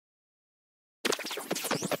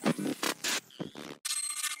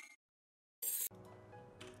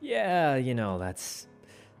Yeah, you know, that's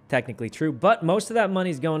technically true. But most of that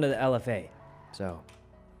money's going to the LFA. So,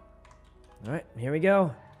 all right, here we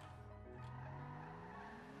go.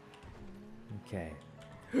 Okay.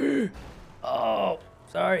 Oh,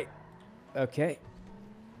 sorry. Okay.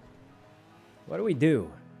 What do we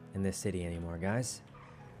do in this city anymore, guys?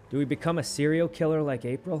 Do we become a serial killer like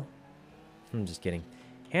April? I'm just kidding.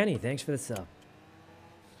 Hanny, thanks for the sub.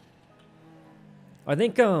 I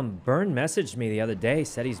think Byrne messaged me the other day,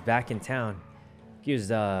 said he's back in town. He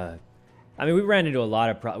was I mean, we ran into a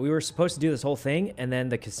lot of we were supposed to do this whole thing, and then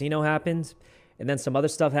the casino happened, and then some other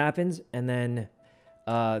stuff happened, and then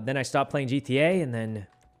I stopped playing GTA, and then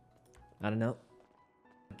I don't know.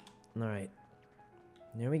 All right.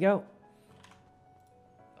 There we go.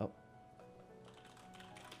 Oh.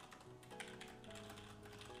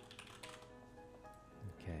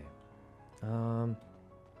 Okay.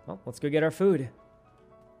 Well, let's go get our food.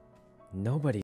 Nobody